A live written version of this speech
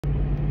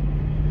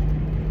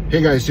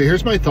Hey guys, so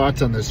here's my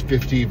thoughts on this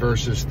 50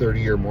 versus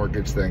 30-year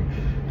mortgage thing.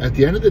 At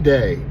the end of the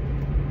day,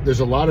 there's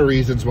a lot of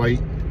reasons why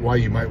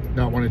you might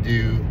not want to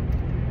do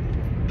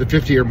the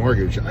 50-year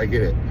mortgage. I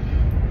get it.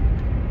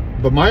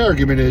 But my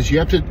argument is you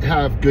have to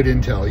have good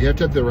intel. You have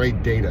to have the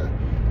right data.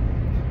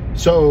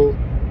 So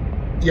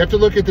you have to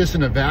look at this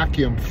in a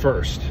vacuum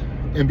first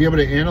and be able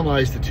to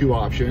analyze the two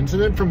options.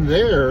 And then from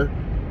there,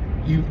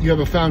 you have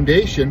a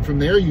foundation. From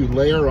there, you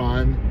layer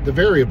on the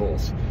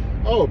variables.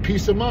 Oh,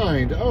 peace of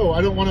mind. Oh,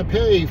 I don't want to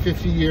pay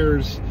 50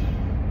 years,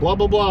 blah,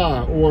 blah,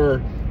 blah. Or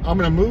I'm going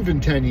to move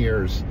in 10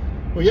 years.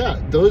 Well,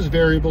 yeah, those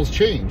variables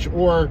change.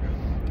 Or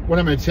what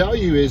I'm going to tell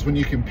you is when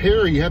you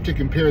compare, you have to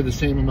compare the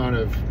same amount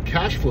of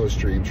cash flow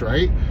streams,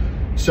 right?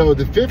 So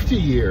the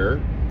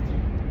 50-year,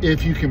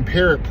 if you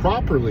compare it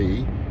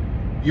properly,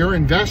 you're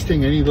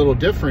investing any little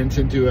difference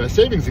into a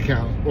savings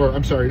account, or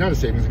I'm sorry, not a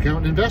savings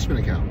account, an investment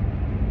account.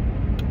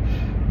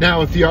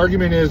 Now, if the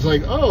argument is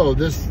like, oh,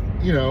 this,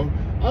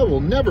 I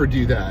will never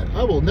do that.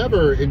 I will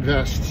never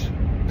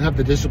have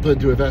the discipline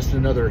to invest in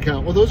another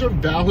account. Well, those are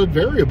valid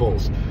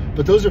variables,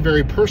 but those are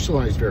very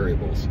personalized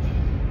variables.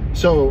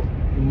 So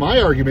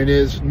my argument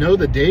is know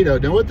the data,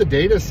 know what the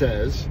data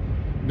says,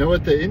 know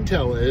what the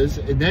intel is,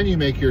 and then you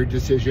make your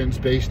decisions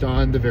based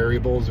on the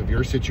variables of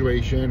your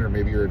situation, or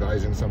maybe you're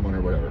advising someone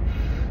or whatever.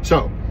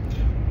 So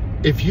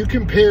if you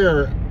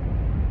compare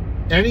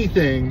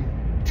anything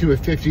to a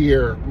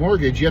 50-year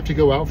mortgage, you have to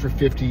go out for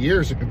 50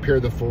 years and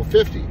compare the full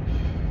 50.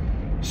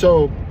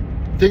 So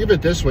think of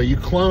it this way. You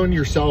clone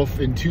yourself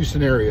in two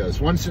scenarios.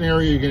 One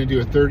scenario, you're going to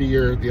do a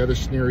 30-year. The other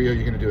scenario,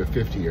 you're going to do a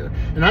 50-year.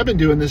 And I've been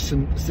doing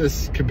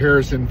this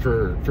comparison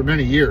for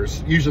many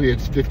years. Usually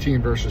it's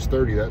 15 versus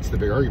 30. That's the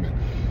big argument.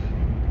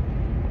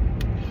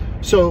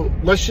 So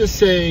let's just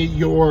say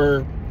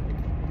your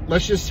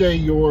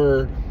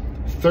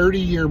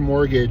 30-year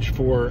mortgage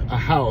for a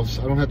house,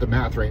 I don't have the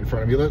math right in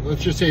front of me.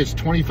 Let's just say it's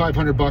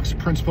 $2,500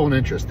 principal and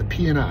interest, the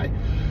P&I.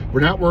 We're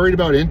not worried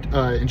about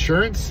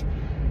insurance.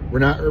 We're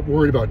not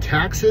worried about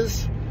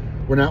taxes.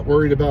 We're not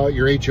worried about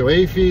your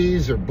HOA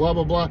fees or blah,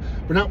 blah, blah.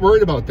 We're not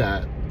worried about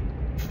that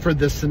for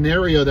the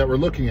scenario that we're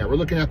looking at. We're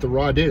looking at the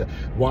raw data.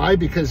 Why?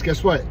 Because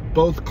guess what?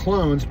 Both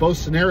clones, both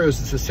scenarios,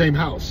 it's the same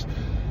house.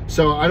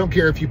 So I don't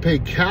care if you pay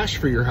cash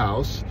for your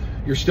house,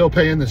 you're still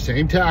paying the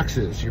same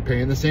taxes. You're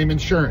paying the same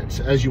insurance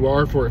as you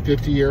are for a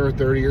 50-year or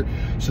 30-year.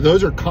 So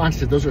those are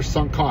constant, those are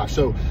sunk costs.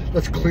 So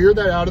let's clear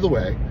that out of the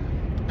way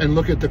and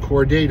look at the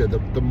core data,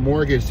 the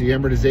mortgage, the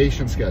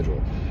amortization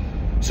schedule.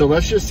 So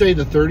let's just say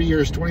the 30-year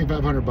is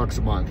 $2,500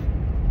 a month.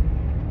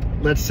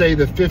 Let's say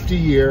the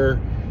 50-year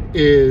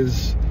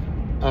is,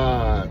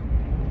 I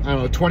don't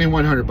know,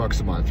 $2,100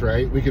 a month,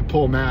 right? We could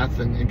pull math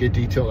and get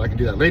detailed. I can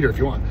do that later if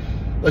you want.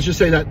 Let's just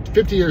say that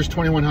 50 years,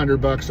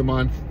 $2,100 a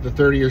month. The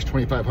 30 years,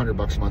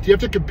 $2,500 a month. You have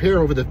to compare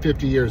over the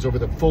 50 years, over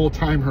the full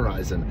time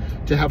horizon,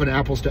 to have an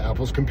apples to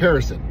apples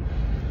comparison.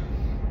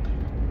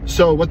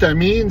 So what that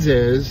means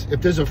is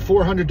if there's a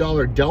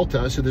 $400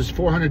 delta, so there's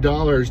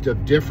 $400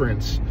 of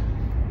difference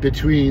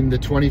between the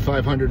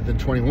 2,500 and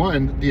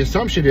 21, the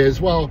assumption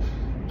is, well,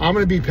 I'm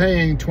going to be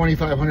paying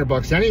 2,500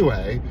 bucks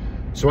anyway,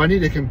 so I need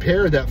to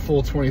compare that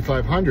full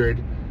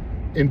 2,500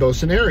 in both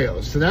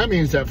scenarios. So that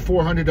means that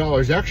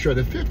 $400 extra,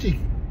 the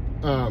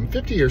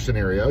 50-year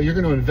scenario, you're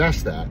going to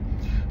invest that.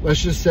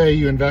 Let's just say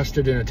you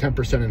invested in a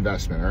 10%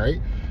 investment, all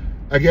right?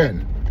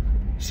 Again,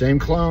 same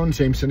clone,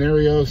 same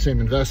scenario,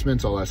 same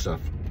investments, all that stuff.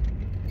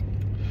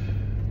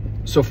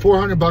 So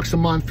 400 bucks a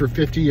month for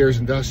 50 years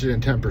invested in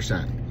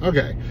 10%.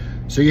 Okay.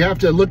 So you have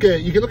to look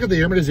at, you can look at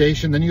the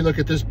amortization, then you look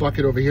at this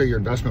bucket over here, your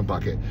investment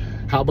bucket.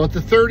 How about the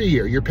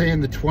 30-year? You're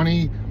paying the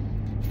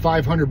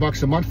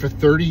 $2,500 a month for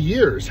 30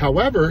 years.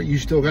 However, you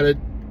still got to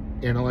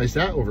analyze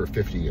that over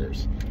 50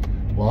 years.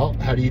 Well,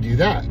 how do you do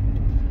that?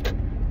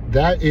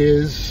 That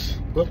is,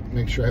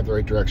 make sure I have the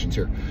right directions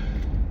here.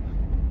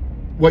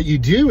 What you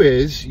do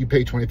is you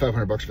pay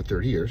 $2,500 for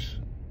 30 years,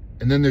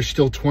 and then there's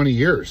still 20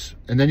 years.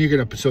 And then you're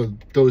going to, so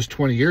those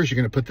 20 years, you're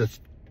going to put the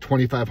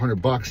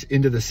 $2,500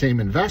 into the same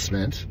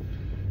investment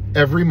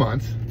every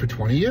month for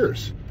 20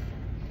 years.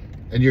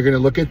 And you're going to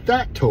look at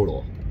that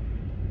total.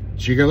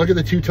 So you're going to look at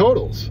the two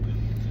totals.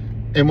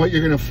 And what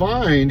you're going to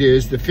find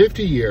is the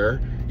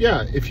 50-year,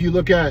 yeah, if you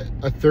look at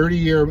a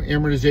 30-year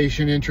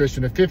amortization interest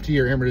and a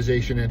 50-year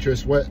amortization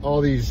interest, what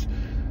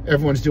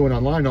everyone's doing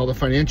online, all the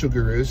financial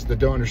gurus that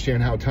don't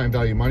understand how time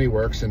value money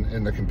works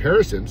and the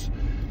comparisons,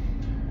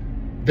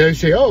 they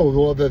say, oh,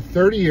 well, the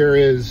 30-year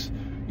is,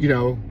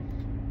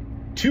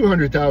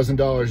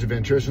 $200,000 of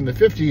interest, and the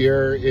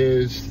 50-year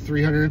is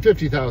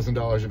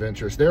 $350,000 of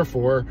interest.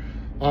 Therefore,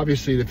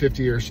 obviously the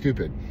 50-year is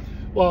stupid.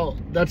 Well,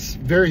 that's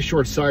very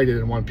short-sighted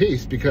in one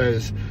piece,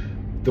 because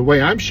the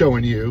way I'm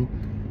showing you,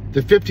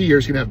 the 50-year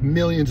is going to have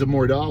millions of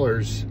more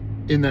dollars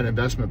in that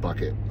investment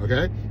bucket,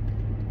 okay?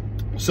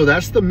 So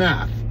that's the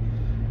math.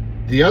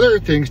 The other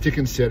things to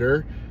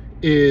consider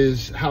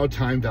is how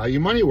time value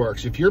money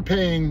works. If you're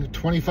paying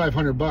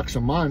 $2,500 a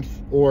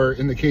month, or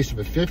in the case of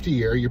a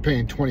 50-year, you're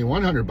paying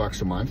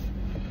 $2,100 a month,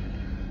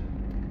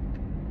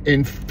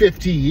 In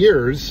 50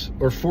 years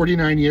or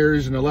 49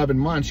 years and 11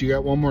 months, you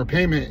got one more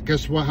payment.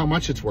 Guess what? How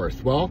much it's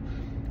worth? Well,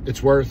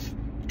 it's worth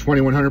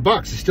 $2,100.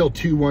 It's still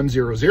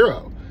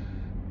 2,100.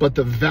 But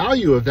the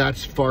value of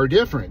that's far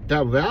different.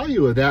 That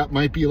value of that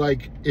might be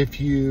like if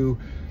you're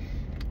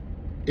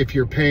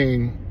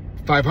paying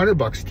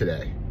 $500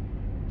 today,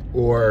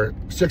 or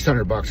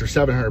 $600 or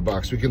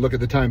 $700. We could look at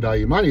the time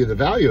value of money, the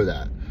value of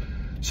that.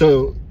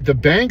 So the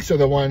banks are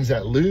the ones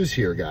that lose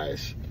here,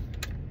 guys,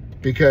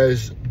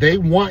 because they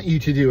want you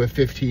to do a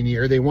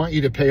 15-year. They want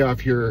you to pay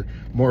off your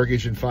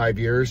mortgage in 5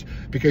 years,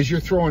 because you're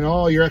throwing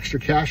all your extra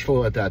cash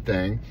flow at that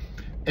thing,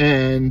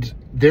 and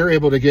they're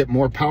able to get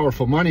more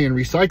powerful money and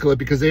recycle it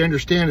because they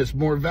understand it's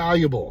more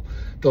valuable.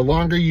 The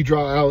longer you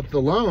draw out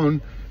the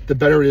loan, the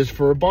better it is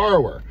for a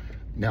borrower.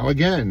 Now,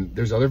 again,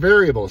 there's other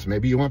variables.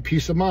 Maybe you want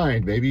peace of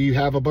mind. Maybe you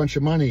have a bunch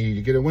of money,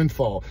 you get a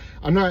windfall.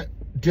 I'm not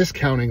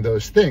discounting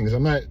those things.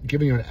 I'm not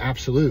giving you an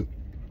absolute,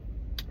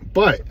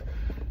 but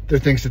they're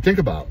things to think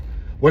about.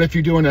 What if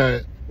you're doing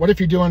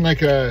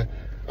like a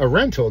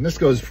rental? And this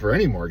goes for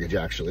any mortgage,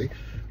 actually.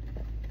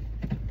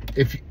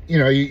 If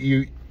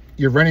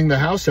you're renting the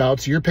house out,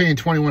 so you're paying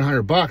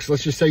 $2,100.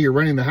 Let's just say you're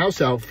renting the house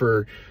out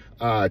for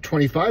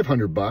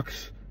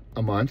 $2,500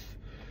 a month.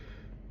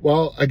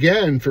 Well,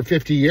 again, for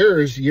 50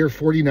 years, year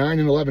 49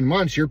 and 11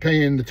 months, you're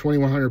paying the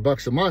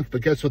 $2,100 a month.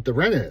 But guess what the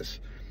rent is?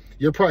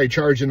 You're probably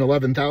charging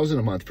 $11,000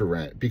 a month for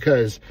rent,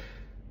 because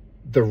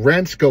the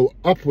rents go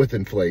up with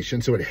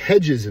inflation. So it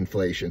hedges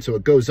inflation. So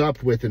it goes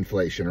up with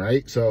inflation,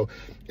 right? So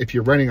if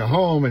you're renting a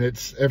home and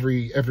it's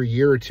every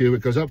year or two,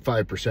 it goes up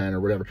 5% or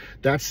whatever,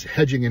 that's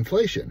hedging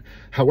inflation.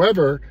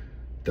 However,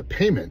 the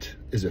payment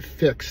is a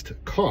fixed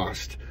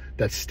cost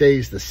that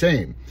stays the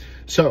same.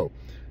 So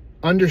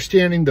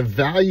understanding the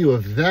value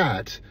of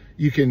that,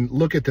 you can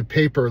look at the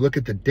paper, look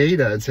at the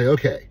data and say,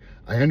 okay,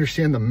 I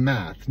understand the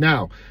math.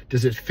 Now,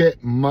 does it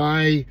fit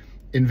my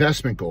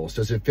investment goals?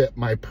 Does it fit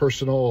my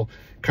personal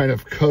kind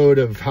of code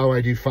of how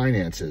I do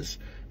finances?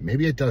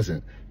 Maybe it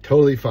doesn't.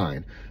 Totally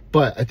fine.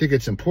 But I think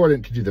it's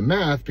important to do the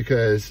math,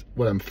 because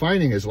what I'm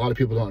finding is a lot of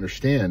people don't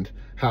understand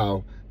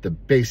how the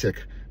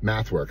basic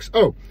math works.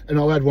 Oh, and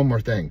I'll add one more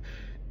thing.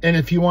 And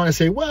if you want to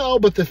say, well,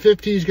 but the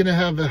 50 is going to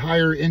have a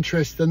higher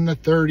interest than the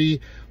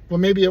 30, well,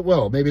 maybe it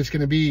will. Maybe it's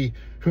going to be,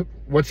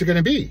 what's it going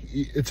to be?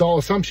 It's all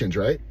assumptions,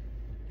 right?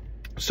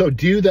 So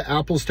do the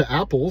apples to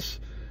apples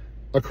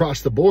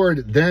across the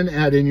board, then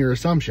add in your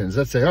assumptions.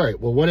 Let's say, all right,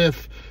 well, what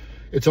if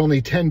it's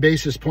only 10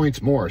 basis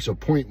points more, so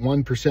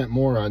 0.1%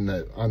 more on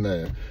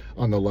the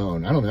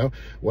loan? I don't know.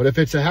 What if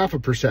it's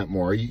 0.5%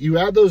 more? You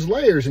add those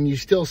layers and you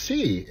still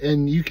see,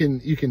 and you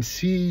can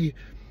see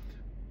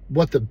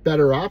what the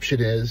better option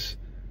is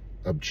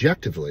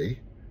objectively,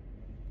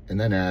 and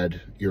then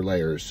add your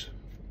layers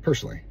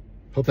personally.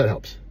 Hope that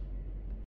helps.